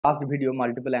Last video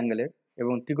multiple অ্যাঙ্গেলের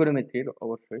এবং ত্রিকোণমিতির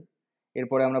অবশ্যই।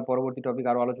 এরপরে আমরা পরবর্তী টপিক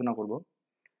আরও আলোচনা করব।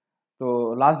 তো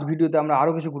লাস্ট ভিডিওতে আমরা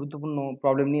আরও কিছু গুরুত্বপূর্ণ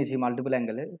প্রবলেম নিয়েছি মাল্টিপল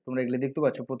অ্যাঙ্গেলে। তোমরা এগুলো দেখতে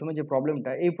পাচ্ছ। প্রথমে যে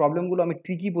প্রবলেমটা, এই প্রবলেমগুলো আমি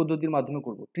ট্রিকি পদ্ধতির মাধ্যমে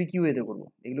করব, ট্রিকি ওয়েতে করব।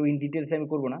 এগুলো ইন ডিটেলসে আমি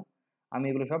করব না, আমি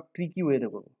এগুলো সব ট্রিকি ওয়েতে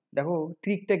করব। দেখো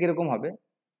ট্রিকটা কীরকম হবে,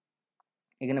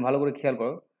 এখানে ভালো করে খেয়াল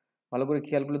করো। ভালো করে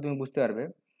খেয়াল করলে তুমি বুঝতে পারবে।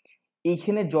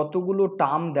 এইখানে যতগুলো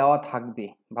টার্ম দেওয়া থাকবে,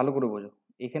 ভালো করে বোঝো,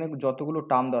 এখানে যতগুলো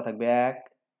টার্ম দেওয়া থাকবে 1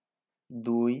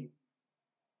 2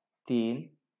 3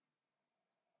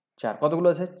 4, কতগুলো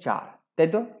আছে? 4, তাই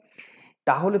তো?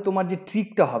 তাহলে তোমার যে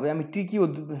ট্রিকটা হবে, আমি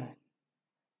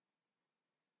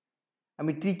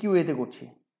ট্রিকি ওয়েতে করছি।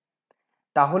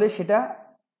 তাহলে সেটা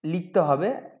লিখতে হবে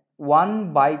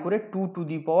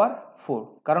 1/2^4,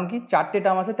 কারণ কি 4টে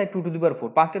টার্ম আছে তাই 2^4,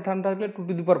 5টে টার্ম থাকলে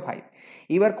 2^5।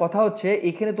 এবার কথা হচ্ছে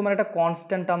এখানে তোমার একটা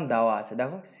কনস্ট্যান্ট টার্ম দেওয়া আছে,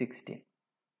 দেখো 16।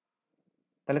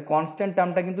 তাহলে কনস্ট্যান্ট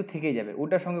টার্মটা কিন্তু থেকেই যাবে,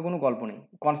 ওটার সঙ্গে কোনো গল্প নেই।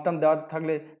 কনস্ট্যান্ট দেওয়া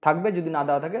থাকলে থাকবে, যদি না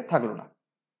দেওয়া থাকে থাকলো না।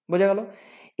 বোঝা গেল?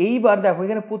 এইবার দেখো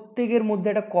এখানে প্রত্যেকের মধ্যে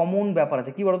একটা কমন ব্যাপার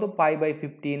আছে, কি বলতো?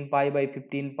 π/15,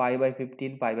 π/15,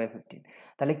 π/15, π/15।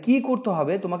 তাহলে কি করতে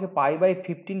হবে তোমাকে?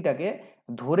 π/15টাকে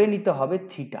ধরে নিতে হবে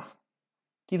থিটা।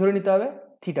 কি ধরে নিতে হবে?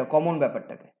 থিটা, কমন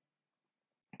ব্যাপারটাকে।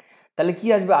 তাহলে কি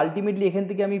আসবে আলটিমেটলি? এখান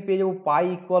থেকে আমি পেয়ে যাবো পাই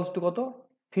ইকুয়ালস টু কত?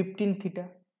 15 থিটা,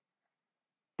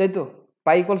 তাই তো?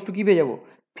 পাই ইকুয়ালস টু কি পেয়ে যাবো?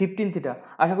 15 থিটা।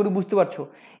 আশা করি বুঝতে পারছো।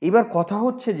 এবার কথা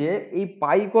হচ্ছে যে এই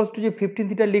পাই ইকুয়ালস টু যে 15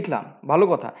 থিটা লিখলাম, ভালো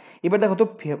কথা। এবার দেখো তো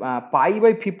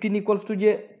π/15 ইকুয়ালস টু যে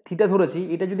থিটা ধরেছি,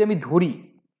 এটা যদি আমি ধরি,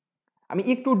 আমি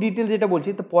একটু ডিটেলস যেটা বলছি,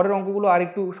 তো পরের অঙ্কগুলো আর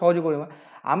একটু সহজে করে।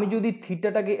 আমি যদি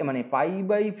থিটাটাকে মানে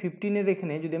π/15-এর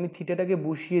এখানে যদি আমি থিটাটাকে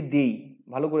বসিয়ে দেই,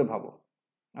 ভালো করে ভাবো,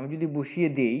 আমি যদি বসিয়ে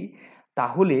দেই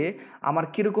তাহলে আমার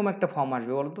কিরকম একটা ফর্ম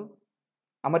আসবে বলো তো?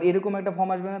 আমার এরকম একটা ফর্ম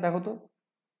আসবে না? দেখো তো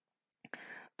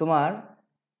তোমার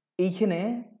এইখানে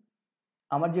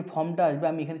আমার যে ফর্মটা আসবে,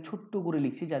 আমি এখানে ছোট্ট করে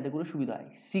লিখছি যাতে করে সুবিধা হয়।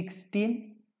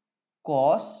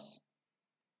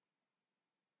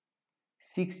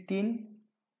 16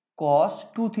 cos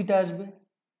 2 থিটা আসবে,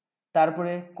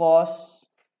 তারপরে cos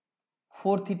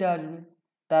 4 থিটা আসবে,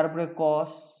 তারপরে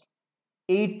cos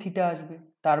 8 থিটা আসবে,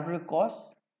 তারপরে cos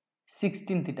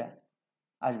 16 থিটা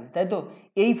আসবে, তাই তো?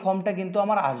 এই ফর্মটা কিন্তু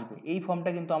আমার আসবে, এই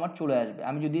ফর্মটা কিন্তু আমার চলে আসবে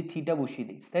আমি যদি থিটা বসিয়ে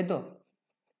দিই, তাই তো?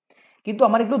 কিন্তু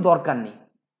আমার এগুলো দরকার নেই,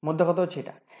 মধ্যে কথা হচ্ছে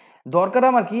এটা। দরকার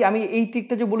আমার কি? আমি এই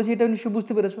ট্রিকটা যে বলেছি এটা নিশ্চয়ই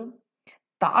বুঝতে পেরেছো।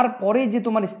 তারপরে যে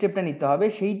তোমার স্টেপটা নিতে হবে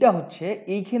সেইটা হচ্ছে,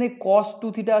 এইখানে cos 2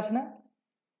 থিটা আছে না,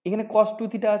 এখানে cos 2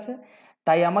 থিটা আছে,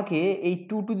 তাই আমাকে এই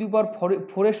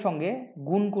 2^4 এর সঙ্গে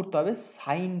গুণ করতে হবে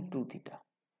sin 2 থিটা।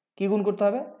 কি গুণ করতে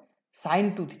হবে? sin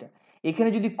 2 theta. এখানে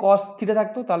যদি cos থিটা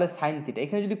থাকতো তাহলে sin থিটা,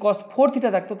 এখানে যদি cos 4 থিটা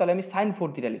থাকতো তাহলে আমি sin 4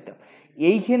 থিটা লিখতাম।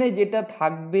 এইখানে যেটা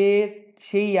থাকবে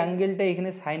সেই অ্যাঙ্গেলটা এখানে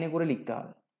সাইনে করে লিখতে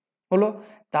হবে, হলো?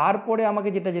 তারপরে আমাকে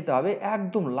যেটা যেতে হবে,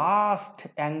 একদম লাস্ট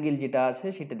অ্যাঙ্গেল যেটা আছে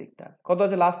সেটা দেখতে হবে। কত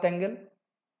আছে লাস্ট অ্যাঙ্গেল?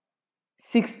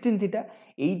 16 থিটা।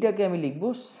 এইটাকে আমি লিখবো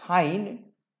সাইন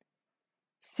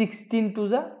 16 টু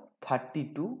যা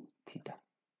 32 থিটা।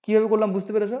 কীভাবে করলাম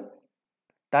বুঝতে পেরেছ?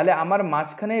 তাহলে আমার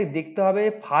মাঝখানে দেখতে হবে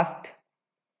ফার্স্ট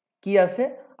কি আছে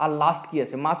আর লাস্ট কি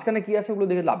আছে। মাঝখানে কি আছে ওগুলো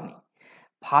দেখে লাভ নেই।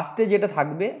 ফার্স্টে যেটা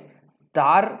থাকবে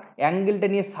তার অ্যাঙ্গেলটা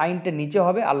নিয়ে সাইনটা নিচে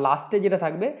হবে, আর লাস্টে যেটা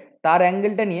থাকবে তার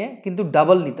অ্যাঙ্গেলটা নিয়ে কিন্তু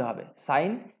ডাবল নিতে হবে,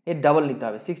 সাইন এর ডাবল নিতে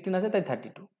হবে। 16 আছে তাই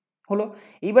 32 হলো।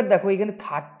 এইবার দেখো এখানে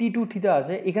 32 থিটা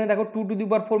আছে, এখানে দেখো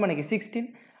 2^4 মানে কি 16।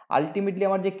 আলটিমেটলি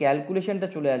আমার যে ক্যালকুলেশনটা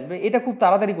চলে আসবে, এটা খুব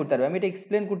তাড়াতাড়ি করতে পারবে, আমি এটা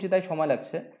এক্সপ্লেন করছি তাই সময়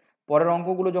লাগছে, পরের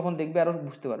অঙ্কগুলো যখন দেখবে আরও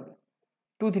বুঝতে পারবে।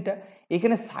 2 থিটা,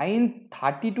 এখানে সাইন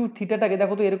 32 থিটাটাকে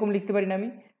দেখো তো এরকম লিখতে পারি না আমি,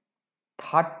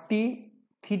 30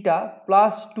 থিটা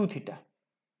প্লাস 2 থিটা,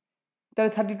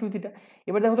 তাহলে 32 থিটা।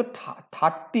 এবার দেখো তো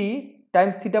 30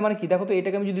 টাইমস থিটা মানে কি? দেখো তো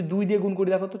এটাকে আমি যদি 2 দিয়ে গুণ করি,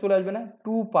 দেখো তো চলে আসবে না?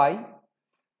 2π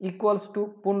ইকুয়ালস টু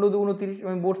 15×2 = 29,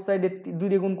 আমি বোথ সাইডে 2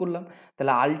 দিয়ে গুণ করলাম।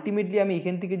 তাহলে আলটিমেটলি আমি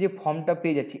এখান থেকে যে ফর্মটা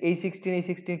পেয়ে যাচ্ছি, এই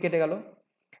 16 কেটে গেল,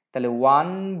 তাহলে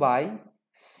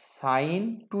 1/sin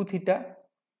 2 theta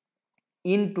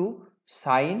into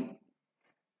sign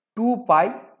 2π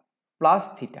plus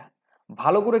theta.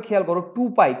 ভালো করে খেয়াল করো,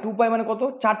 2π মানে কত?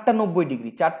 4টা 90 ডিগ্রি,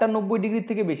 4টা 90 ডিগ্রির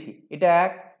থেকে বেশি। এটা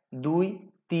 1 2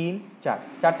 3 4,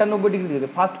 4টা 90 ডিগ্রি থেকে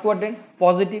ফার্স্ট কোয়াড্রেন্ট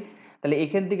পজিটিভ। তাহলে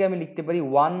এখান থেকে আমি লিখতে পারি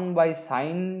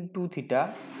 1/sin 2 theta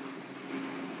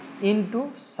into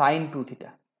sign 2 theta.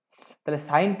 তাহলে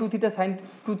সাইন 2 থিটা সাইন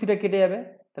 2 থিটা কেটে যাবে,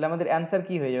 তাহলে আমাদের অ্যান্সার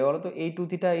কি হয়ে যাবে বলো তো? এই 2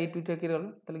 থিটা কেটে গেল,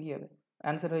 তাহলে কি হবে?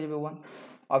 অ্যান্সার হয়ে যাবে 1।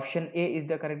 Option A is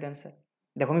the correct answer.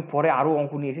 দেখো আমি পরে আরও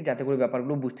অঙ্ক নিয়েছি যাতে করে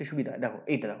ব্যাপারগুলো বুঝতে সুবিধা হয়। দেখো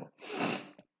এইটা দেখো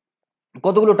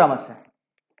কতগুলো টার্ম আছে,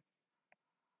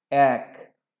 1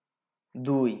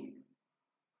 2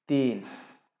 3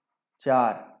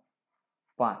 4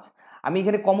 5। আমি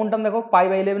এখানে কমন টার্ম দেখো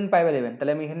π/11 π/11,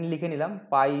 তাহলে আমি এখানে লিখে নিলাম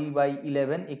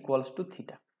π/11 ইকুয়ালস টু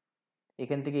থিটা।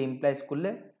 এখান থেকে ইমপ্লাইজ করলে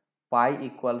পাই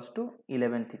ইকুয়ালস টু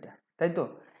 11 থিটা, তাই তো?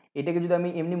 এটাকে যদি আমি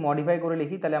এমনি মডিফাই করে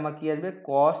লিখি তাহলে আমার কি আসবে,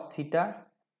 কস থিটা,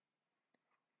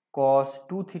 কস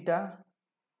 2 থিটা,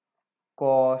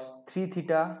 কস 3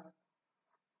 থিটা,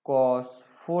 কস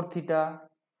 4 থিটা,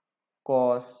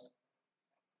 কস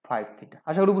 5 থিটা।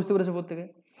 আশা করি বুঝতে পেরেছো প্রত্যেকে।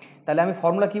 তাহলে আমি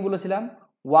ফর্মুলা কি বলেছিলাম,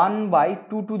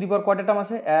 1/2 কয়টা টার্ম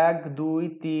আছে, 1 2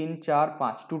 3 4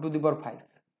 5, 2⁵।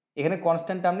 এখানে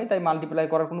কনস্ট্যান্ট টার্ম নেই, তাই মাল্টিপ্লাই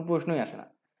করার কোনো প্রশ্নই আসে না।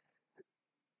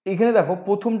 এখানে দেখো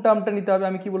প্রথম টার্মটা নিতে হবে।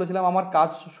 আমি কি বলেছিলাম, আমার কাজ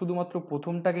শুধুমাত্র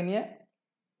প্রথমটাকে নিয়ে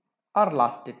আর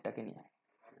লাস্টেরটাকে নিয়ে।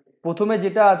 প্রথমে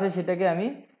যেটা আছে সেটাকে আমি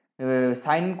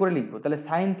সাইন করে লিখবো, তাহলে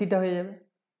সাইন থিটা হয়ে যাবে,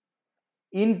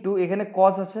 ইনটু এখানে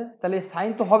কস আছে, তাহলে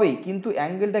সাইন তো হবেই, কিন্তু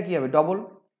অ্যাঙ্গেলটা কি হবে, ডবল,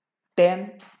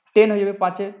 টেন হয়ে যাবে,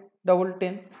 5 ডবল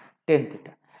 10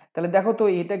 থিটা। তাহলে দেখো তো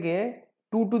এটাকে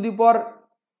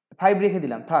 2⁵ রেখে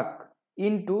দিলাম, থাক,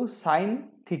 ইনটু সাইন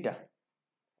থিটা।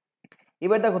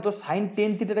 এবার দেখো তো সাইন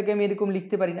 10 থিটাটাকে আমি এরকম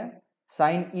লিখতে পারি না,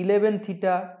 সাইন 11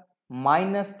 থিটা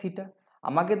মাইনাস থিটা।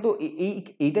 আমাকে তো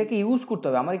এইটাকে ইউজ করতে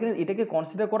হবে, আমার এখানে এটাকে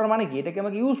কনসিডার করার মানে কি, এটাকে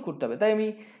আমাকে ইউজ করতে হবে, তাই আমি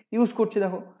ইউজ করছি।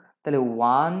 দেখো তাহলে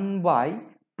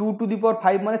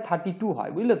 1/2⁵ মানে 32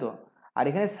 হয়, বুঝলে তো? আর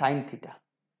এখানে সাইন থিটা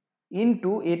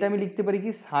ইনটু এটা আমি লিখতে পারি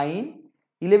কি, সাইন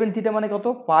 11 থিটা মানে কত,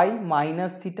 পাই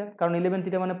মাইনাস থিটা, কারণ 11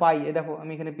 থিটা মানে পাই। এ দেখো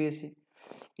আমি এখানে পেয়েছি,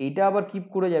 এইটা আবার কিপ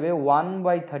করে যাবে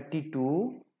 1/32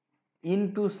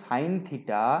 ইন্টু সাইন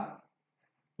থিটা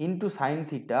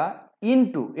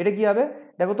ইন্টু এটা কি হবে,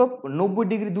 দেখো তো 90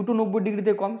 ডিগ্রি, দুটো 90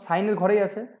 ডিগ্রিতে কম, সাইনের ঘরেই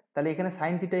আছে, তাহলে এখানে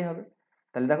সাইন থিটাই হবে।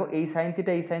 তাহলে দেখো এই সাইন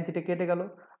থিটা কেটে গেল,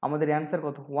 আমাদের অ্যান্সার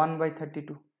কত,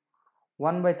 1/32।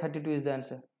 1/32 is the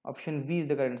answer, option B is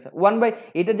the correct answer.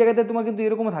 এটার জায়গাতে তোমার কিন্তু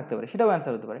এরকমও থাকতে পারে, সেটাও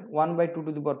অ্যান্সার হতে পারে,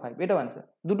 1/2⁵, এটাও অ্যান্সার,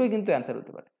 দুটোই কিন্তু অ্যান্সার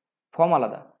হতে পারে, ফর্ম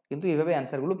আলাদা, কিন্তু এইভাবে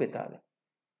অ্যান্সারগুলো পেতে হবে।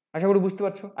 আশা করি বুঝতে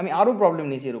পারছো। আমি আরও প্রবলেম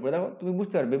নিয়েছি এর উপরে, দেখো তুমি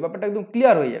বুঝতে পারবে, ব্যাপারটা একদম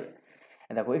ক্লিয়ার হয়ে যাবে।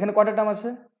 দেখো এখানে কটা টার্ম আছে,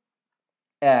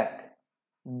 1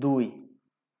 2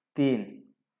 3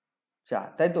 4,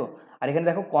 তাই তো? আর এখানে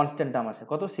দেখো কনস্ট্যান্ট টার্ম আছে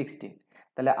কত, 16।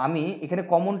 তাহলে আমি এখানে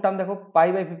কমন টার্ম দেখো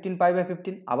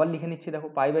π/15 আবার লিখে নিচ্ছি, দেখো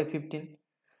π/15।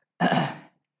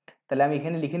 তাহলে আমি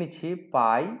এখানে লিখে নিচ্ছি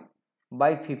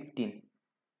π/15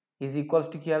 ইজ ইকুয়ালস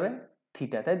টু কী হবে,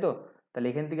 থিটা, তাই তো? তাহলে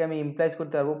এখান থেকে আমি ইমপ্লাইজ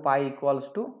করতে পারবো পাই ইকুয়ালস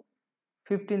টু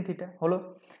 15 থিটা, হলো।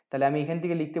 তাহলে আমি এখান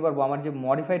থেকে লিখতে পারবো আমার যে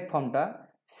মডিফাইড ফর্মটা,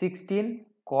 16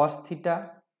 cos theta,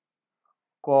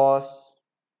 cos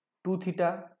 2 theta,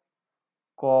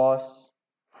 cos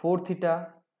 4 theta,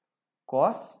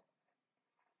 cos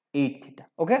 8 theta.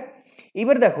 ওকে,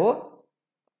 এবার দেখো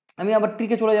আমি আবার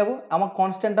ট্রিকে চলে যাব, আমার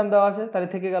কনস্ট্যান্ট টার্ম দেওয়া আছে, তাহলে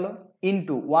থেকে গেল,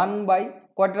 ইন্টু 1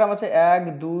 কয়টা টার্ম আছে, 1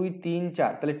 2 3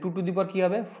 4, তাহলে 2⁴ কি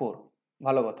হবে, 4।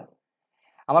 ভালো কথা।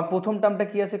 আমার প্রথম টার্মটা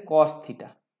কি আছে, cos থিটা,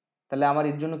 তাহলে আমার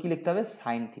এর জন্য কি লিখতে হবে,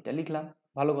 সাইন থিটা লিখলাম,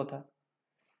 ভালো কথা।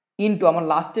 ইন্টু আমার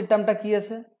লাস্টের টার্মটা কি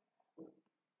আছে,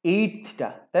 8 থিটা,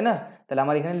 তাই না? তাহলে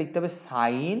আমার এখানে লিখতে হবে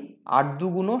সাইন 8 ×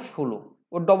 16,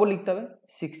 ওর ডবল লিখতে হবে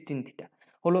 16 থিটা,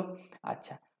 হলো।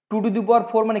 আচ্ছা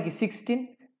 2⁴ মানে কি 16,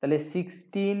 তাহলে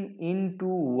 16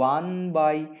 ইন্টু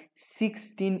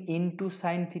 1/16 ইন্টু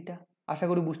সাইন থিটা। আশা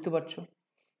করি বুঝতে পারছো।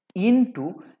 ইন্টু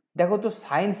দেখো তো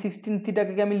সাইন 16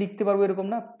 থিটাকে আমি লিখতে পারবো এরকম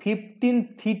না, 15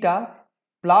 থিটা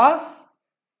প্লাস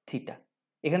থিটা।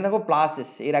 এখানে দেখো প্লাস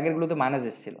এসছে, এর আগেরগুলোতে মাইনাস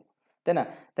এসেছিল, তাই না?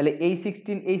 তাহলে এই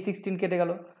 16 কেটে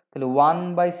গেল, তাহলে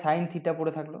 1/sin থিটা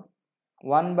পড়ে থাকলো,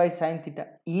 1/sin থিটা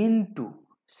ইন্টু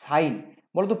সাইন,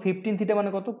 বলো তো 15 থিটা মানে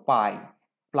কত, পাই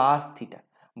প্লাস থিটা।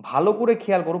 ভালো করে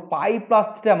খেয়াল করো, পাই প্লাস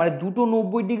থিটা মানে দুটো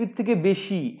 90 ডিগ্রির থেকে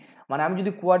বেশি। মানে আমি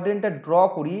যদি কোয়াড্রেন্টটা ড্র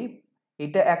করি,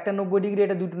 এটা একটা 90 ডিগ্রি,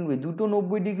 এটা দুটো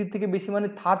 90 ডিগ্রির থেকে বেশি, মানে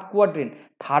থার্ড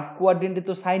কোয়াড্রেন্টে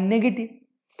তো সাইন নেগেটিভ।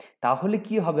 তাহলে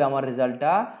কি হবে আমার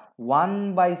রেজাল্টটা,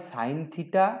 1/sin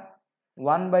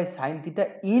theta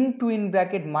into in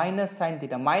bracket -sin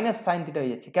theta, -sin theta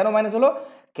হয়ে যাচ্ছে। কেন মাইনাস হলো,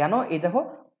 কেন এই দেখো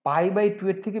π/2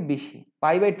 এর থেকে বেশি,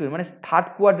 π/2 মানে থার্ড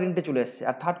কোয়াড্রেন্টে চলে আসছে,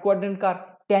 আর থার্ড কোয়াড্রেন্ট কার,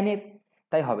 ট্যানের,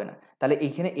 তাই হবে না। তাহলে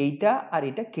এইখানে এইটা আর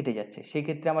এটা কেটে যাচ্ছে, সেই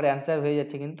ক্ষেত্রে আমার অ্যান্সার হয়ে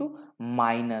যাচ্ছে কিন্তু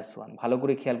 -1। ভালো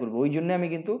করে খেয়াল করবে, ওই জন্য আমি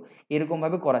কিন্তু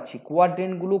এরকমভাবে করাচ্ছি,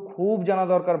 কোয়াড্রেন্টগুলো খুব জানা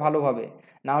দরকার ভালোভাবে,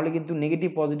 না হলে কিন্তু নেগেটিভ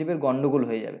পজিটিভের গন্ডগোল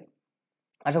হয়ে যাবে।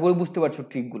 আশা করি বুঝতে পারছো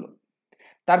ট্রিকগুলো।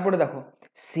 তারপরে দেখো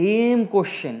সেম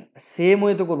কোশ্চেন সেম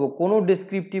ওয়েতে করবো, কোনো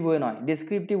ডেসক্রিপটিভ ওয়ে নয়,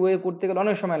 ডেসক্রিপটিভ ওয়ে করতে গেলে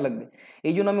অনেক সময় লাগবে,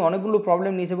 এই জন্য আমি অনেকগুলো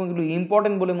প্রবলেম নিয়েছি এবং এগুলো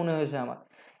ইম্পর্টেন্ট বলে মনে হয়েছে আমার।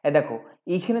 দেখো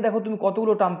এইখানে দেখো তুমি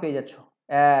কতগুলো টার্ম পেয়ে যাচ্ছ,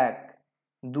 1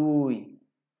 2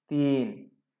 3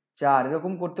 4,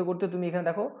 এরকম করতে করতে তুমি এখানে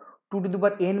দেখো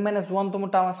 2n-1 তম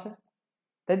টার্ম আছে,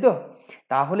 তাই তো?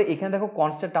 তাহলে এখানে দেখো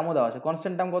কনস্ট্যান্ট টার্মও দেওয়া আছে,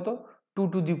 কনস্ট্যান্ট টার্ম কত,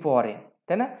 2n,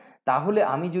 তাই না? তাহলে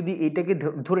আমি যদি এইটাকে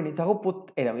ধরে নিই,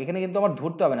 তাহলে এখানে কিন্তু আমার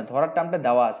ধরতে হবে না, ধরার টার্মটা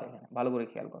দেওয়া আছে এখানে, ভালো করে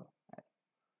খেয়াল করো,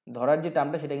 ধরার যে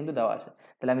টার্মটা সেটা কিন্তু দেওয়া আছে।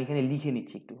 তাহলে আমি এখানে লিখে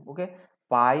নিচ্ছি একটু, ওকে।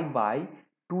 Pi by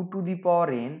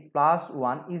 2n plus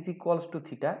 1 is equals to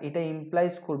theta. এটা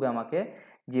ইমপ্লাইজ করবে আমাকে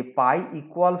যে পাই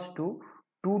equals to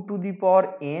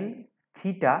 2n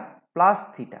theta plus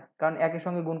theta, কারণ একের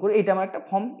সঙ্গে গুণ করে এটা আমার একটা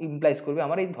ফর্ম ইমপ্লাইজ করবে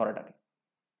আমার এই ধরাটাকে,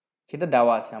 সেটা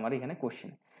দেওয়া আছে আমার এখানে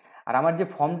কোশ্চেনে। আর আমার যে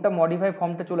ফর্মটা মডিফাই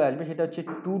ফর্মটা চলে আসবে সেটা হচ্ছে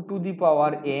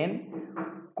 2n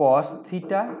cos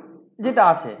থিটা, যেটা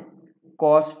আছে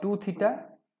cos 2 থিটা,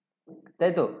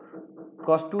 তাই তো,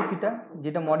 cos 2 থিটা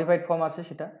যেটা মডিফাইড ফর্ম আছে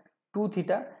সেটা 2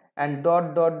 theta and dot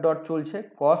dot dot চলছে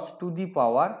cos to the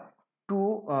power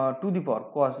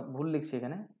cos, ভুল লিখছি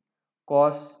এখানে,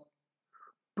 cos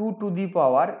 2 to the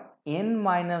power n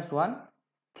minus 1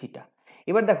 theta.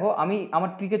 এবার দেখো আমি আমার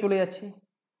ট্রিকে চলে যাচ্ছি,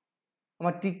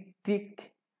 আমার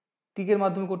ট্রিকের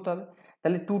মাধ্যমে করতে হবে।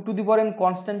 তাহলে 2 to the power n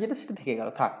constant যেটা সেটা থেকে গেল,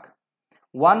 থাক।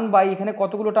 1 বাই এখানে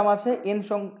কতগুলো টার্ম আছে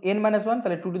n মাইনাস 1,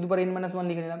 তাহলে 2 to the power n minus 1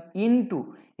 লিখে নিলাম, ইনটু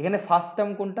এখানে ফার্স্ট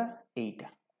টার্ম কোনটা, এইটা,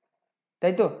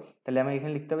 তাই তো। তাহলে আমি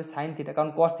এখানে লিখতে হবে সাইন থিটা, কারণ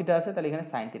কস থিটা আছে, তাহলে এখানে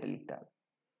সাইন থিটা লিখতে হবে,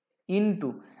 ইনটু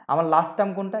আমার লাস্ট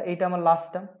টার্ম কোনটা, এইটা আমার লাস্ট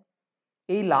টার্ম,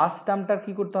 এই লাস্ট টার্মটার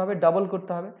কি করতে হবে, ডাবল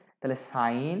করতে হবে। তাহলে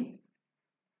sign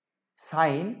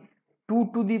 2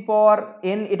 to the power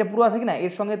n, এটা পুরো আছে কিনা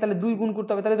এর সঙ্গে, তাহলে 2 গুণ করতে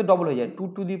হবে, তাহলে তো ডবল হয়ে যায়, 2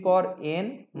 to the power n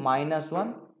minus 1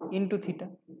 into theta,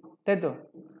 তাই তো।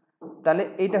 তাহলে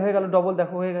এইটা হয়ে গেল ডবল,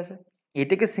 দেখো হয়ে গেছে।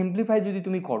 এটাকে সিম্পলিফাই যদি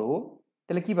তুমি করো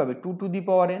তাহলে কি পাবে, 2 to the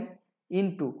power n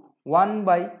into 1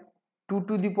 by 2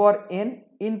 to the power n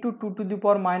into 2 to the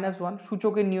power minus 1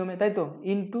 সূচকের নিয়মে, তাই তো,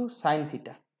 ইন্টু সাইন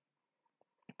থিটা।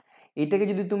 এটাকে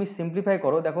যদি তুমি সিম্পলিফাই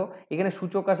করো, দেখো এখানে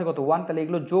সূচক আছে কত 1, তাহলে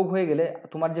এগুলো যোগ হয়ে গেলে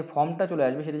তোমার যে ফর্মটা চলে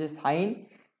আসবে সেটা হচ্ছে sign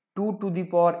 2 to the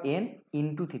power n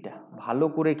into theta. ভালো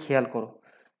করে খেয়াল করো,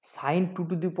 sign 2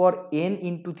 to the power n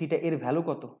into theta এর ভ্যালু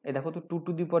কত, এই দেখো তো 2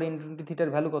 to the power n into থিটার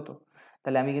ভ্যালু কত।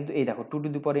 তাহলে আমি কিন্তু এই দেখো 2 to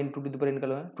the power n 2 to the power n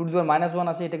গেল, 2 টু দি পাওয়ার মাইনাস 1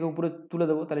 আছে, এটাকে উপরে তুলে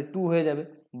দেবো, তাহলে 2 হয়ে যাবে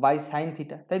বাই সাইন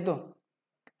থিটা, তাই তো,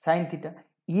 সাইন থিটা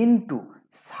ইনটু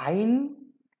সাইন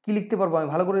কি লিখতে পারবো আমি,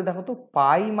 ভালো করে দেখো তো,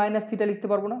 পাই মাইনাস থিটা লিখতে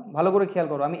পারবো না, ভালো করে খেয়াল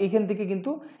করো, আমি এখান থেকে কিন্তু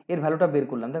এর ভ্যালুটা বের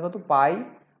করলাম, দেখো তো পাই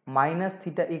minus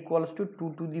theta equals to 2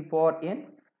 to the power n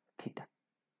theta,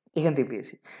 এখান থেকে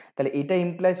পেয়েছি। তাহলে এটা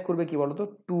ইমপ্লাইজ করবে কি বলতো,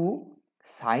 2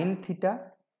 সাইন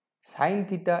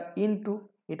থিটা ইনটু,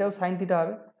 এটাও সাইন থিটা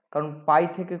হবে, কারণ পাই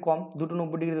থেকে কম, দুটো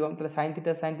 90 ডিগ্রি কম, তাহলে সাইন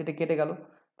থিটা কেটে গেল,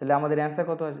 তাহলে আমাদের অ্যান্সার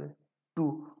কত আসবে 2।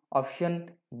 Option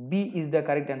B is the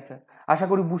correct answer. আশা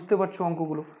করি বুঝতে পারছো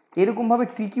অঙ্কগুলো। এরকমভাবে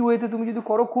ট্রিকি ওয়েতে তুমি যদি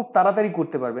করো খুব তাড়াতাড়ি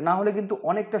করতে পারবে, না হলে কিন্তু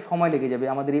অনেকটা সময় লেগে যাবে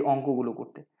আমাদের এই অঙ্কগুলো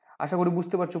করতে। আশা করি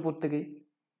বুঝতে পারছো প্রত্যেকেই।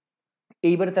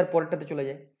 এইবারে তার পরেরটাতে চলে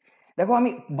যায়। দেখো আমি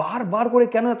বারবার করে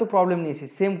কেন এত প্রবলেম নিয়েছি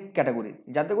সেম ক্যাটাগরির,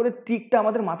 যাতে করে ট্রিকটা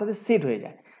আমাদের মাথাতে সেট হয়ে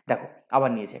যায়। দেখো আবার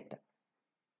নিয়েছি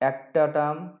একটা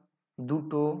টার্ম,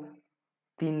 দুটো,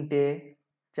 তিনটে,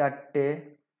 চারটে,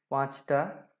 পাঁচটা,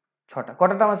 ছটা,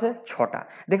 কটা টার্ম আছে, ছটা।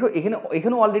 দেখো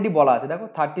এখানে অলরেডি বলা আছে, দেখো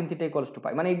 13 থিটা ইকুয়ালস টু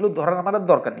পাই, মানে এগুলো ধরার আমার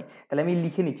দরকার নেই, তাহলে আমি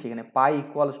লিখে নিচ্ছি এখানে পাই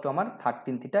ইকুয়ালস টু আমার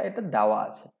 13 থিটা, এটা দেওয়া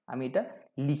আছে, আমি এটা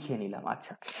লিখে নিলাম।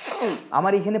 আচ্ছা,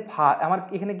 আমার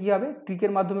এখানে কি হবে,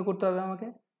 ট্রিকের মাধ্যমে করতে হবে আমাকে,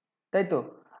 তাই তো,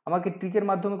 আমাকে ট্রিকের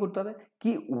মাধ্যমে করতে হবে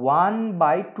কি, 1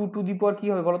 বাই 2 টু দি পাওয়ার কি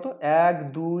হবে বলো তো, 1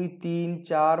 2 3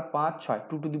 4 5 6,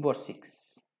 2 টু দি পাওয়ার 6।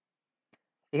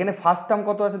 এখানে ফার্স্ট টার্ম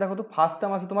কত আছে দেখো তো, ফার্স্ট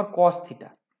টার্ম আছে তোমার cos থিটা,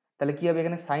 তাহলে কি হবে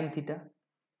এখানে সাইন থিটা।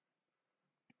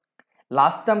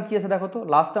 লাস্ট টার্ম কি আছে দেখো তো,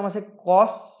 লাস্ট টার্ম আছে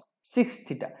cos 6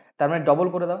 থিটা, তার মানে ডবল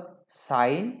করে দাও,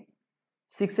 সাইন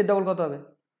 6 এর ডবল কত হবে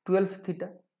 12 থিটা,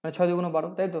 মানে 6 দুগুণ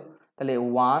 12, তাই তো। তাহলে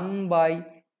 1 বাই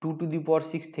 2 টু দি পাওয়ার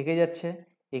 6 থেকে যাচ্ছে,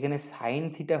 এখানে সাইন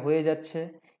থিটা হয়ে যাচ্ছে,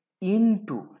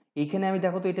 ইনটু এখানে আমি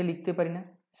দেখো তো এটা লিখতে পারি না,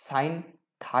 সাইন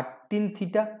 13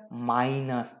 থিটা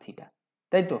মাইনাস থিটা,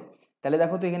 তাই তো। তাহলে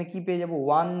দেখো তো এখানে কি পেয়ে যাবো,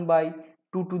 1 by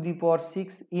 2 to the power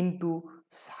 6 into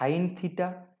sine theta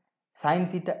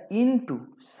into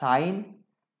sign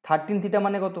 13 theta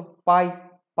মানে কত,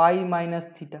 পাই মাইনাস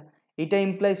থিটা। এটা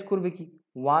ইমপ্লাইজ করবে কি,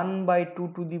 1 by 2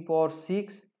 to the power 6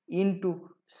 into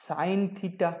sine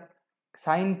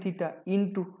theta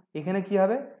into এখানে কি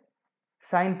হবে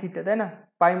সাইন থিটা, তাই না,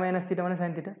 পাই মাইনাস থিটা মানে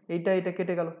সাইন থিটা, এটা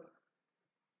কেটে গেল,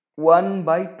 1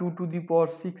 by 2 to the power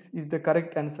 6 is the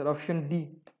correct answer. Option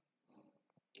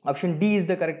D is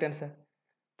the correct answer.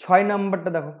 6 নাম্বারটা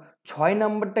দেখো, 6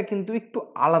 নাম্বারটা কিন্তু একটু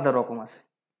আলাদা রকম আছে,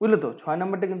 বুঝলে তো, 6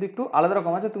 নাম্বারটা কিন্তু একটু আলাদা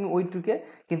রকম আছে, তুমি ওই ট্রিকে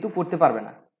কিন্তু করতে পারবে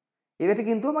না, এটা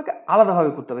কিন্তু আমাকে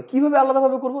আলাদাভাবে করতে হবে। কিভাবে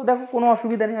আলাদাভাবে করবো দেখো, কোনো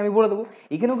অসুবিধা নেই, আমি বলে দেবো।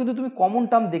 এখানেও কিন্তু তুমি কমন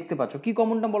টার্ম দেখতে পাচ্ছ, কি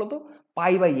কমন টার্ম বলো তো,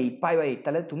 পাই বাই 8,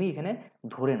 তাহলে তুমি এখানে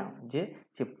ধরে নাও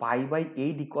যে পাই বাই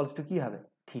 8 ইকুয়ালস টু কি হবে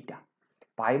theta.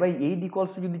 Pi by 8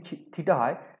 equals to যদি থিটা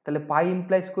হয় তাহলে পাই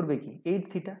ইমপ্লাইজ করবে কি 8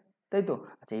 থিটা, তাই তো?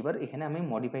 আচ্ছা এবার এখানে আমি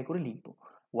মডিফাই করে লিখব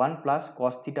 1 প্লাস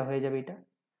কস থিটা হয়ে যাবে এটা,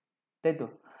 তাই তো?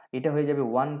 এটা হয়ে যাবে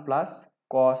 1 প্লাস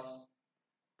কস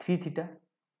 3 থিটা,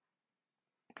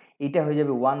 এটা হয়ে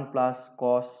যাবে 1 প্লাস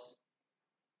কস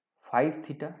 5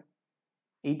 থিটা,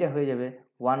 এইটা হয়ে যাবে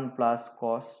 1 প্লাস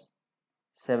কস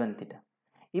 7 থিটা।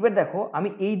 এবার দেখো আমি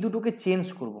এই দুটোকে চেঞ্জ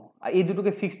করব আর এই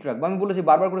দুটোকে ফিক্সড রাখবো। আমি বলেছি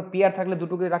বারবার করে পেয়ার থাকলে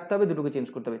দুটোকে রাখতে হবে, দুটোকে চেঞ্জ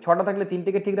করতে হবে। 6টা থাকলে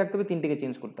 3টেকে ঠিক রাখতে হবে, 3টেকে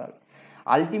চেঞ্জ করতে হবে।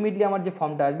 আলটিমেটলি আমার যে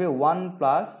ফর্মটা আসবে 1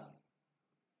 plus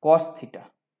cos theta,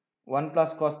 1 plus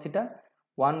cos theta,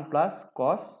 1 plus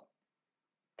cos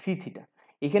 3 theta.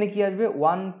 এখানে কি আসবে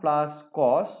 1 প্লাস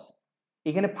কস,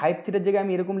 এখানে 5 থিটার জায়গায়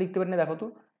আমি এরকম লিখতে পারি না, দেখো তো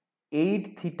 8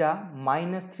 থিটা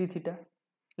মাইনাস 3 থিটা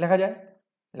লেখা যায়,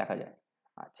 লেখা যায়।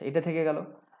 আচ্ছা এটা থেকে গেল।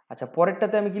 আচ্ছা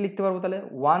পরেরটাতে আমি কি লিখতে পারবো তাহলে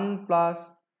 1 plus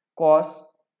cos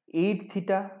 8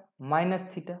 theta minus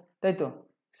theta, তাই তো?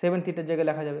 7 থিটার জায়গায়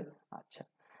লেখা যাবে। আচ্ছা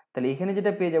তাহলে এখানে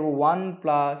যেটা পেয়ে যাবো 1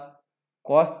 plus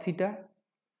cos theta,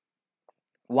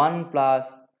 1 plus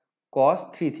cos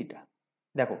 3 theta.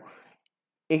 দেখো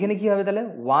এখানে কি হবে তাহলে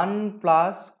 1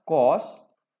 প্লাস কস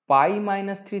পাই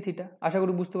মাইনাস 3 থিটা, আশা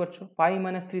করি বুঝতে পারছো, পাই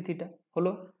মাইনাস 3 থিটা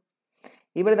হলো।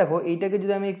 এবারে দেখো এইটাকে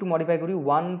যদি আমি একটু মডিফাই করি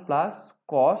 1 প্লাস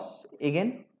কস এগেন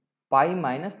পাই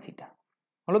মাইনাস থিটা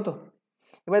হলো তো।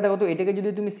 এবারে দেখো তো এটাকে যদি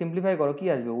তুমি সিম্পলিফাই করো কি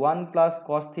আসবে 1 প্লাস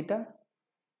কস থিটা,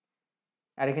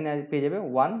 আর এখানে পেয়ে যাবে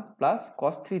 1 প্লাস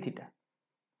কস 3 থিটা।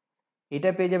 এটা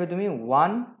পেয়ে যাবে তুমি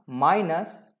 1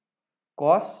 মাইনাস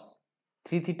কস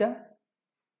 3 থিটা,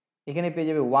 এখানে পেয়ে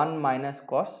যাবে 1 মাইনাস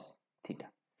কস থিটা।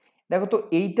 দেখো তো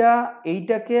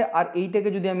এইটাকে আর এইটাকে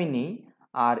যদি আমি নিই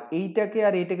আর এইটাকে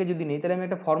আর এইটাকে যদি নিই তাহলে আমি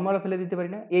একটা ফর্মুলা ফেলে দিতে পারি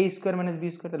না, এ স্কোয়ার মাইনাস বি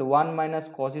স্কোয়ার, তাহলে 1 মাইনাস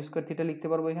কস স্কোয়ার থিটা লিখতে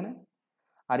পারবো এখানে,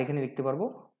 আর এখানে লিখতে পারবো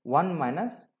 1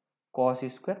 মাইনাস কস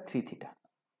স্কোয়ার 3 থিটা।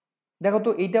 দেখো তো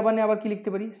এইটা মানে আবার কি লিখতে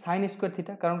পারি সাইন স্কোয়ার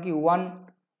থিটা, কারণ কি 1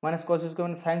 মাইনাস কস স্কোয়ার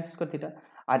মানে সাইন স্কোয়ার থিটা,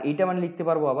 আর এইটা মানে লিখতে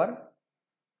পারবো আবার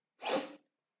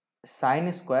sine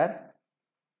square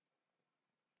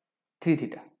 3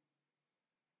 theta,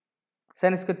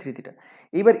 sine square 3 theta.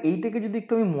 এইবার এইটাকে যদি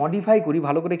একটু আমি মডিফাই করি,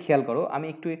 ভালো করে খেয়াল করো আমি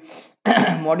একটু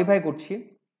মডিফাই করছি,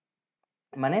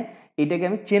 মানে এইটাকে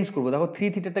আমি চেঞ্জ করবো। দেখো 3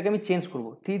 থিটাটাকে আমি চেঞ্জ করবো,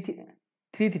 3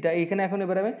 থিটা এখানে এখন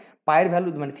এবার আমি পায়ের ভ্যালু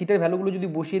মানে থিটার ভ্যালুগুলো যদি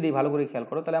বসিয়ে দিই, ভালো করে খেয়াল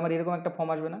করো, তাহলে আমার এরকম একটা ফর্ম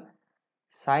আসবে না,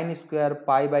 সাইন স্কোয়ার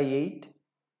পাই বাই 8,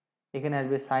 এখানে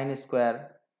আসবে সাইন স্কোয়ার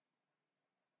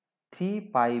 3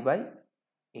 পাই বাই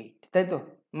 8, তাই তো?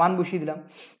 মান বসিয়ে দিলাম।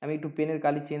 আমি একটু পেনের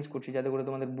কালি চেঞ্জ করছি যাতে করে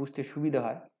তোমাদের বুঝতে সুবিধা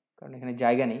হয়, কারণ এখানে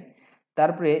জায়গা নেই।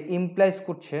 তারপরে ইমপ্লাইজ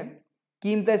করছে, কি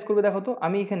ইমপ্লাইজ করবে দেখো তো,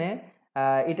 আমি এখানে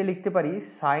এটা লিখতে পারি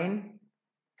সাইন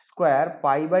স্কোয়ার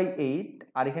পাই বাই 8,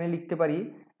 আর এখানে লিখতে পারি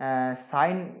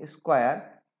sine square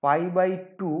pi by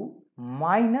 2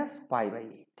 minus pi by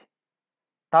 8,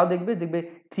 তাও দেখবে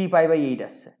 3 পাই বাই 8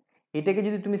 আসছে। এটাকে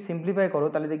যদি তুমি সিম্পলিফাই করো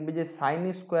তাহলে দেখবে যে সাইন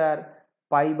স্কোয়ার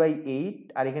পাই বাই 8,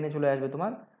 আর এখানে চলে আসবে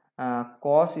তোমার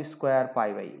কস স্কোয়ার পাই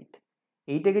বাই 8।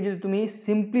 এইটাকে যদি তুমি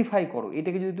সিম্পলিফাই করো,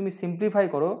 এটাকে যদি তুমি সিম্পলিফাই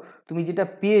করো, তুমি যেটা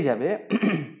পেয়ে যাবে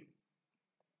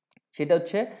সেটা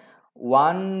হচ্ছে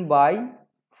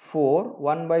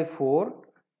 1/4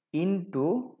 into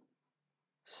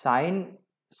sine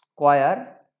square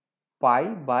pi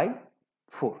by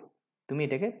 4, তুমি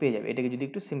এটাকে পেয়ে যাবে, এটাকে যদি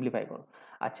একটু সিম্পলিফাই করো।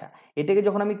 আচ্ছা এটাকে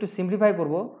যখন আমি একটু সিম্পলিফাই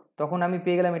করব তখন আমি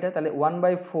পেয়ে গেলাম এটা, তাহলে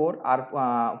 1/4 আর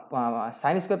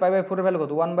সাইন স্কোয়ার পাই বাই 4 এর ভ্যালু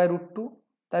কত 1/√2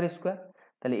 তার স্কোয়ার,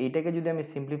 তাহলে এইটাকে যদি আমি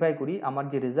সিম্পলিফাই করি আমার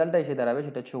যে রেজাল্টটা এসে দাঁড়াবে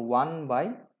সেটা হচ্ছে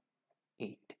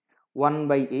 1/8।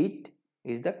 1/8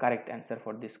 is the correct answer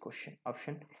for this question.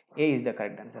 Option A is the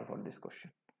correct answer for this question.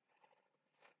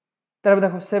 তারপর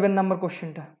দেখো 7 নাম্বার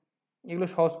কোশ্চেনটা, এগুলো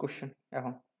সহজ কোশ্চেন।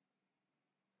 এখন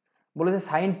বলেছে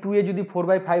সাইন 2a যদি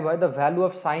 4/5 হয়, দ্য ভ্যালু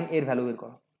অফ সাইন এর ভ্যালু বের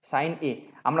করো। সাইন এ,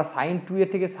 আমরা সাইন 2a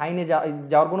থেকে সাইন এ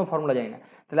যাওয়ার কোনো ফর্মুলা জানি না,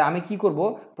 তাহলে আমি কি করব,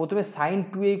 প্রথমে সাইন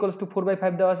 2a =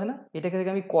 4/5 দেওয়া আছে না, এটাকে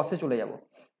থেকে আমি কসে চলে যাব।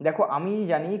 দেখো আমি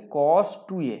জানি কস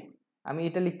 2a, আমি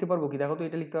এটা লিখতে পারবো কি, দেখো তো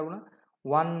এটা লিখতে পারবো না,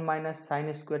 1 minus sine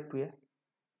square 2a,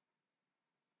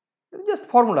 just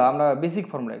formula, আমরা বেসিক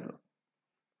ফর্মুলা এগুলো,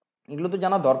 এগুলো তো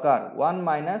জানা দরকার। 1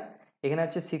 মাইনাস এখানে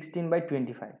হচ্ছে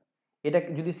 16/25, এটা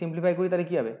যদি সিম্পলিফাই করি তাহলে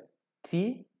কি হবে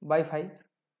 3/5,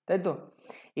 তাই তো?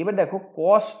 এবার দেখো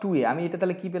cos 2a, আমি এটা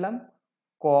তাহলে কি পেলাম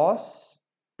cos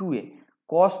 2a,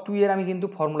 cos 2a এর আমি কিন্তু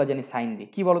ফর্মুলা জানি সাইন দিয়ে,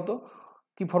 কি বলতো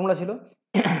কি ফর্মুলা ছিল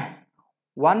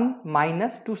 1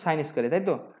 মাইনাস 2 সাইন স্কোয়ারে, তাই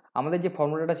তো? আমাদের যে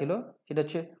ফর্মুলাটা ছিল সেটা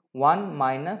হচ্ছে 1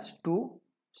 minus 2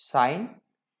 sine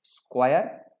square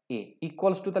A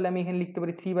equals to, তাহলে আমি এখানে লিখতে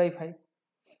পারি 3/5।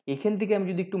 এখান থেকে আমি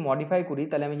যদি একটু মডিফাই করি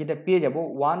তাহলে আমি যেটা পেয়ে যাব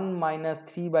 1 minus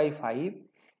 3/5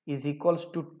 is equals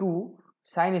to 2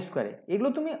 sign স্কোয়ারে, এগুলো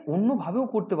তুমি অন্যভাবেও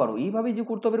করতে পারো, এইভাবেই যে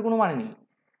করতে হবে কোনো মানে নেই।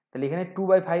 তাহলে এখানে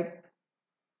 2/5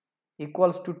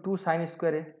 ইকুয়ালস টু 2 সাইন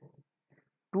স্কোয়ারে,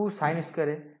 2 সাইন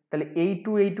স্কোয়ারে, তাহলে এই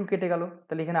টু কেটে গেল,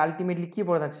 তাহলে এখানে আলটিমেটলি কি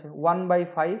পড়ে থাকছে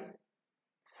 1/5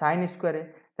 সাইন স্কোয়ারে।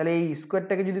 তাহলে এই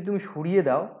স্কোয়ারটাকে যদি তুমি সরিয়ে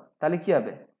দাও তাহলে কি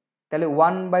হবে, তাহলে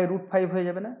 1/√5 হয়ে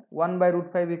যাবে না,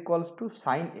 1/√5 ইকুয়ালস টু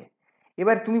সাইন এ।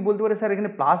 এবার তুমি বলতে পারো স্যার এখানে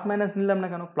প্লাস মাইনাস নিলাম না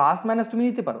কেন, প্লাস মাইনাস তুমি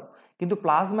নিতে পারো, কিন্তু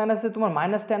প্লাস মাইনাসে তোমার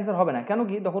মাইনাসটা অ্যান্সার হবে না, কেন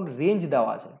কি তখন রেঞ্জ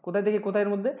দেওয়া আছে, কোথায় থেকে কোথায়ের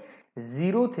মধ্যে,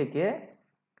 0 থেকে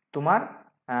তোমার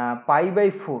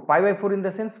π/4 ইন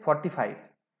দ্য সেন্স 45।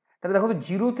 তাহলে দেখো তো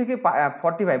 0 থেকে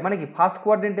 45 মানে কি ফার্স্ট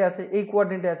কোয়াড্রেন্টে আছে, এই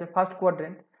কোয়াড্রেন্টে আছে ফার্স্ট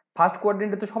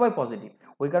কোয়াড্রেন্টে তো সবাই পজিটিভ,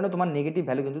 ওই কারণে তোমার নেগেটিভ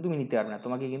ভ্যালু কিন্তু তুমি নিতে পারবে না,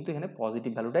 তোমাকে কিন্তু এখানে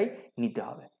পজিটিভ ভ্যালুটাই নিতে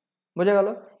হবে। বোঝা গেল,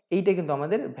 এইটা কিন্তু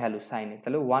আমাদের ভ্যালু সাইনের,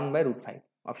 তাহলে 1/√5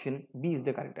 option B is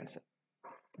the correct answer.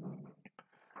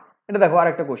 এটা দেখো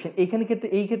আরেকটা কোশ্চেন,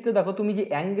 এই ক্ষেত্রে দেখো তুমি যে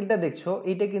অ্যাঙ্গেলটা দেখছো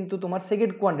এইটা কিন্তু তোমার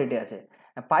সেকেন্ড কোয়ান্টিটি আছে,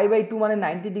 π/2 মানে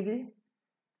 90 ডিগ্রি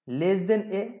লেস দেন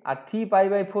এ, আর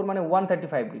 3π/4 মানে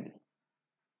 135 ডিগ্রি।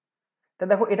 তা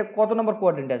দেখো এটা কত নম্বর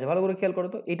কোয়াড্রেন্টে আছে ভালো করে খেয়াল করো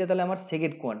তো, এটা তাহলে আমার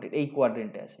সেকেন্ড কোয়াড্রেন্ট, এই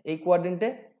কোয়াড্রেন্টে আছে, এই কোয়াড্রেন্টে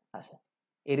আছে,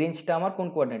 এই রেঞ্জটা আমার কোন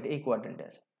কোয়াড্রেন্টে, এই কোয়াড্রেন্টে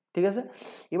আছে, ঠিক আছে।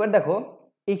 এবার দেখো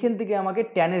এইখান থেকে আমাকে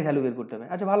ট্যানের ভ্যালু বের করতে হবে।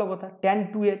 আচ্ছা ভালো কথা, ট্যান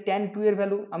টু এর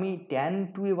ভ্যালু আমি ট্যান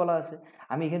টু এ বলা আছে,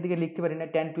 আমি এখান থেকে লিখতে পারি না,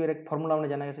 ট্যান টু এর এক ফর্মুলা আমরা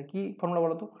জানা গেছে, কি ফর্মুলা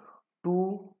বলো তো, 2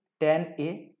 tan a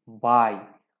by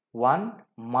 1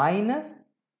 minus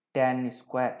tan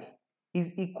square A is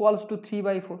equals to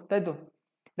 3/4, তাই তো।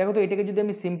 দেখো তো এটাকে যদি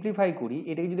আমি সিম্পলিফাই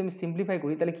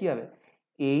করি তাহলে কি হবে,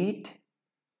 8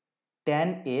 tan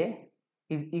a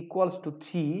is equals to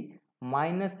 3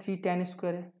 minus 3 tan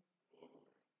স্কোয়ারে,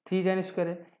 3 tan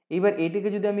স্কোয়ারে। এবার এটাকে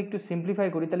যদি আমি একটু সিম্পলিফাই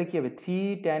করি তাহলে কি হবে, 3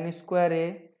 tan স্কোয়ারে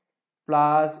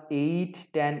প্লাস 8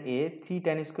 tan a, 3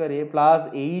 tan স্কোয়ারে plus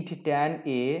 8 tan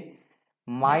a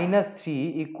minus 3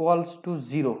 equals to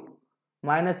 0,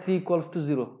 minus 3 equals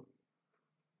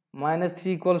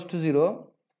to 0।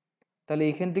 তাহলে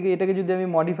এখান থেকে এটাকে যদি আমি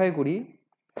মডিফাই করি,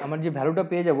 আমার যে ভ্যালুটা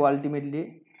পেয়ে যাবো আলটিমেটলি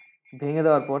ভেঙে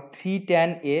দেওয়ার পর 3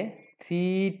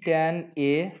 tan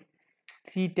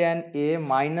a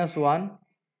minus 1,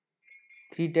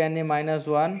 3 tan a minus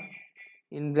 1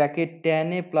 in bracket tan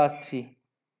a plus 3,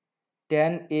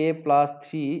 tan a plus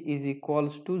 3 is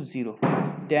equals to 0,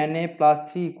 tan a plus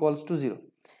 3 equals to 0।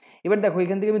 এবার দেখো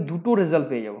এখান থেকে আমি দুটো রেজাল্ট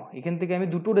পেয়ে যাবো,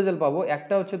 পাবো,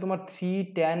 একটা হচ্ছে তোমার 3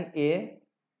 tan a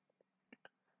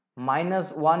minus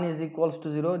 1 is equals to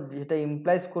 0, যেটা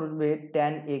ইমপ্লাইজ করবে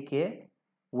tan a কে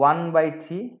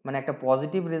 1/3, মানে একটা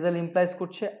পজিটিভ রেজাল্ট ইমপ্লাইজ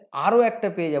করছে। আরও একটা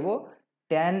পেয়ে যাব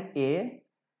tan a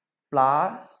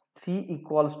plus 3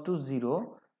 equals to 0,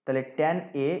 তাহলে tan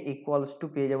a ইকুয়ালস টু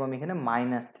পেয়ে যাবো আমি এখানে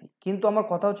 -3। কিন্তু আমার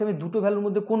কথা হচ্ছে আমি দুটো ভ্যালুর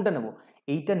মধ্যে কোনটা নেব,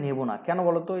 এইটা নেব না, কেন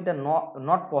বলো তো, এটা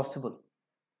নট পসিবল।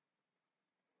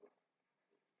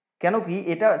 কেন কি,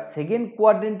 এটা সেকেন্ড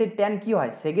কোয়াড্রেন্টে ট্যান কি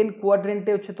হয়, সেকেন্ড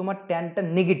কোয়াড্রেন্টে হচ্ছে তোমার ট্যানটা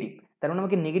নেগেটিভ, তার মানে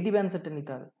আমাকে নেগেটিভ অ্যান্সারটা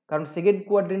নিতে হবে, কারণ সেকেন্ড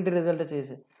কোয়াড্রেন্টের রেজাল্টটা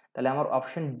চেয়েছে। তাহলে আমার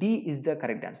option D is the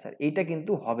correct answer. এইটা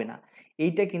কিন্তু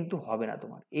হবে না,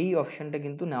 তোমার এই অপশনটা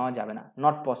কিন্তু নেওয়া যাবে না,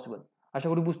 নট পসিবল। আশা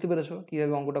করি বুঝতে পেরেছো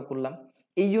কীভাবে অঙ্কটা করলাম।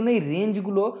 এই জন্য এই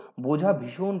রেঞ্জগুলো বোঝা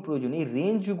ভীষণ প্রয়োজন, এই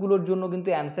রেঞ্জগুলোর জন্য কিন্তু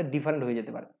অ্যান্সার ডিফারেন্ট হয়ে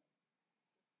যেতে পারে।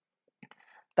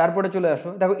 তারপরে চলে আসো,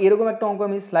 দেখো এরকম একটা অঙ্ক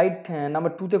আমি স্লাইড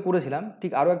নাম্বার 2-তে করেছিলাম,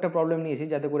 ঠিক আরও একটা প্রবলেম নিয়েছি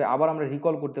যাতে করে আবার আমরা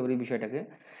রিকল করতে পারি বিষয়টাকে।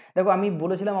 দেখো আমি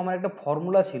বলেছিলাম আমার একটা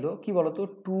ফর্মুলা ছিল, কি বলতো,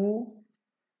 2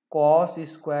 cos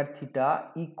square theta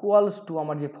equals to,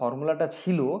 আমার যে ফর্মুলাটা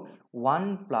ছিল 1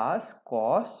 প্লাস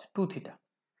cos 2 থিটা,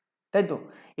 তাই তো।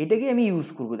 এটাকে আমি ইউজ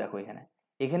করবো, দেখো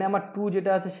এখানে আমার 2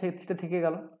 যেটা আছে সেটা থেকে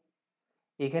গেল,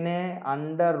 এখানে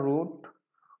under root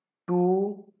 2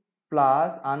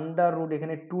 plus under root,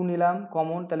 এখানে 2 নিলাম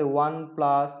কমন, তাহলে 1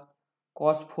 প্লাস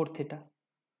cos 4 থিটা,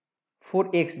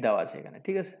 4x দেওয়া আছে এখানে,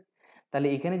 ঠিক আছে। তাহলে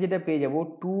এখানে যেটা পেয়ে যাব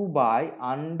 2 by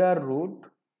under root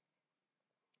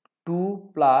 2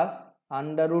 plus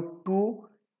under root 2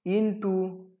 into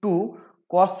 2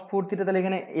 cos 4 theta, তাহলে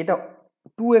এখানে এটা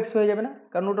 2x হয়ে যাবে না,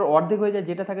 কারণ ওটার অর্ধেক হয়ে যায়,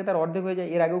 যেটা থাকে তার অর্ধেক হয়ে যায়,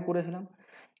 এর আগেও করেছিলাম।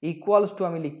 ইকুয়ালস টু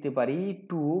আমি লিখতে পারি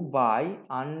 2 বাই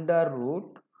আন্ডার রুট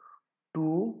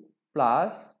 2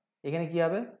 প্লাস এখানে কি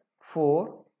হবে 4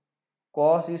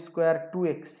 cos স্কোয়ার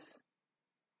 2x।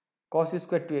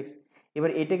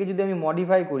 এবার এটাকে যদি আমি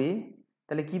মডিফাই করি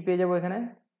তাহলে কি পেয়ে যাবো, এখানে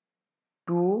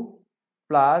 2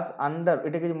 প্লাস আন্ডার,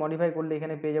 এটাকে মডিফাই করলে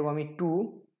এখানে পেয়ে যাবো আমি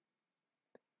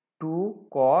 2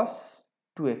 cos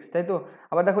 2x, তাই তো।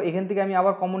 আবার দেখো এখান থেকে আমি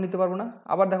আবার কমন নিতে পারবো না,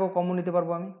 আবার দেখো কমন নিতে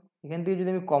পারবো আমি, এখান থেকে যদি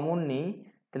আমি কমন নিই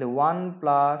তাহলে 1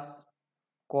 প্লাস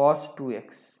cos 2x।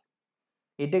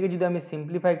 এটাকে যদি আমি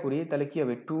সিম্পলিফাই করি তাহলে কি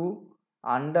হবে, 2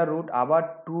 আন্ডার রুট আবার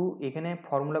 2, এখানে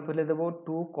ফর্মুলা ফেলে দেবো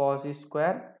 2 cos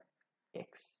স্কোয়ার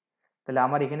এক্স। তাহলে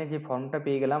আমার এখানে যে ফর্মটা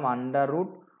পেয়ে গেলাম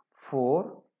 √4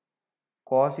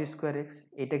 cos স্কোয়ার এক্স,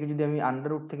 এটাকে যদি আমি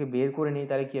আন্ডাররুট থেকে বের করে নিই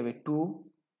তাহলে কী হবে 2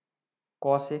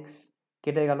 cos এক্স,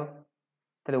 কেটে গেল।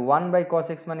 তাহলে 1/cos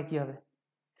এক্স মানে কী হবে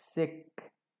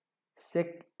sec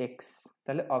এক্স।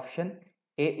 তাহলে option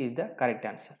A is the correct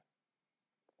answer.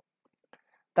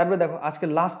 তারপরে দেখো আজকে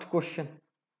লাস্ট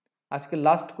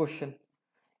কোশ্চেন,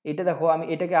 এটা দেখো আমি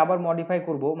এটাকে আবার মডিফাই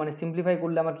করব, মানে সিম্পলিফাই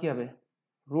করলে আমার কি হবে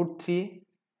 √3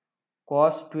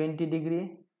 cos 20 degree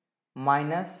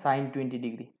minus sine 20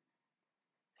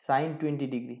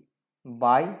 degree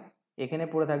by এখানে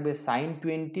পড়ে থাকবে সাইন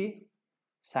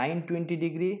 20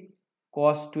 ডিগ্রি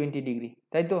cos 20 ডিগ্রি,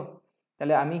 তাই তো?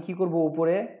 তাহলে আমি কি করব,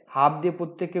 উপরে হাফ দিয়ে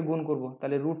প্রত্যেককে গুণ করব।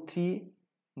 তাহলে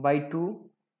 √3/2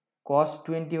 cos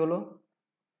 20 হলো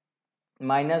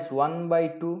মাইনাস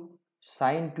 1/2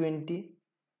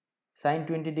 সাইন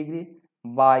 20 ডিগ্রি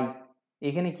বাই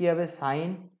এখানে কি হবে সাইন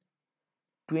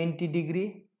 20 ডিগ্রি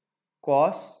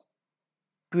cos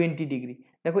 20 ডিগ্রি।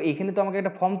 দেখো এখানে তো আমাকে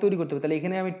একটা ফর্ম তৈরি করতে হবে, তাহলে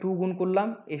এখানে আমি 2 গুণ করলাম,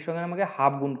 এর সঙ্গে আমাকে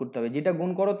হাফ গুণ করতে হবে, যেটা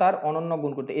গুণ করো তার অনন্য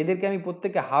গুণ করতে, এদেরকে আমি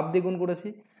প্রত্যেককে হাফ দিয়ে গুণ করেছি,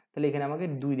 তাহলে এখানে আমাকে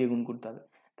 2 দিয়ে গুণ করতে হবে।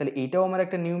 তাহলে এটাও আমার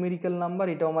একটা নিউমেরিক্যাল নাম্বার,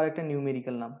 এটাও আমার একটা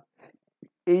নিউমেরিক্যাল নাম্বার,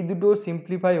 এই দুটো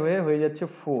সিম্পলিফাই হয়ে যাচ্ছে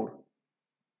 4।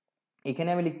 এখানে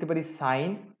আমি লিখতে পারি সাইন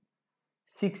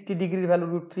 60 ডিগ্রির value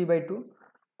 √3/2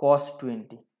 cos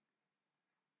 20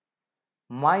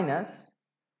 minus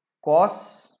cos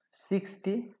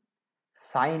 60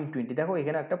 sign 20, দেখো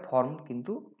এখানে একটা ফর্ম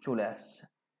কিন্তু চলে আসছে,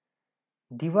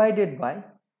 ডিভাইডেড বাই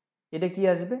এটা কি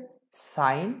আসবে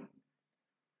সাইন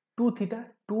 2 থিটা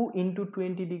 2 ইন্টু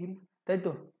 20 ডিগ্রি, তাই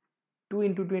তো 2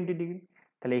 ইন্টু 20 ডিগ্রি।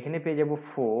 তাহলে এখানে পেয়ে যাব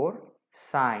 4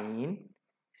 সাইন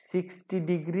 60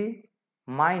 ডিগ্রি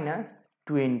মাইনাস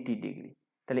 20 ডিগ্রি।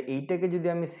 তাহলে এইটাকে যদি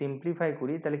আমি সিম্পলিফাই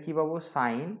করি তাহলে কি পাবো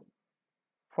সাইন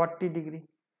 40 ডিগ্রি,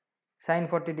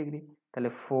 তাহলে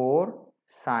 4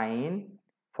 সাইন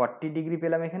 40 ডিগ্রি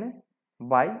পেলাম এখানে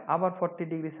বাই আবার 40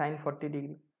 ডিগ্রি সাইন 40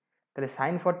 ডিগ্রি। তাহলে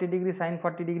সাইন 40 ডিগ্রি সাইন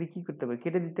 40 ডিগ্রি কী করতে পারি,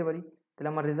 কেটে দিতে পারি। তাহলে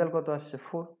আমার রেজাল্ট কত আসছে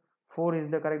 4 is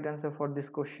the correct answer for this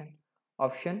question,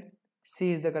 option C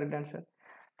is the correct answer.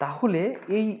 তাহলে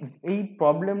এই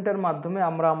প্রবলেমটার মাধ্যমে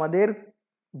আমরা আমাদের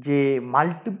যে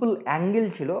মাল্টিপল অ্যাঙ্গেল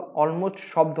ছিল অলমোস্ট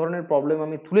সব ধরনের প্রবলেম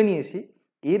আমি তুলে নিয়েছি।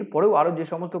 এরপরেও আরও যে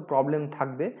সমস্ত প্রবলেম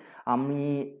থাকবে আমি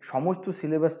সমস্ত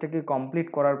সিলেবাসটাকে কমপ্লিট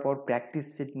করার পর প্র্যাকটিস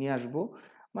সেট নিয়ে আসবো,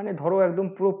 মানে ধরো একদম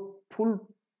পুরো ফুল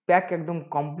প্যাক একদম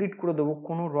কমপ্লিট করে দেবো,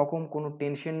 কোনো রকম কোনো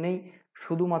টেনশন নেই,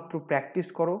 শুধুমাত্র প্র্যাকটিস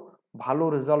করো, ভালো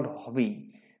রেজাল্ট হবেই।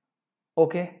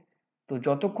 ওকে, তো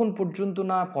যতক্ষণ পর্যন্ত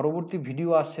না পরবর্তী ভিডিও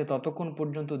আসছে ততক্ষণ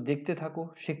পর্যন্ত দেখতে থাকো,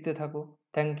 শিখতে থাকো।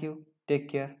 Thank you, take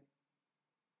care.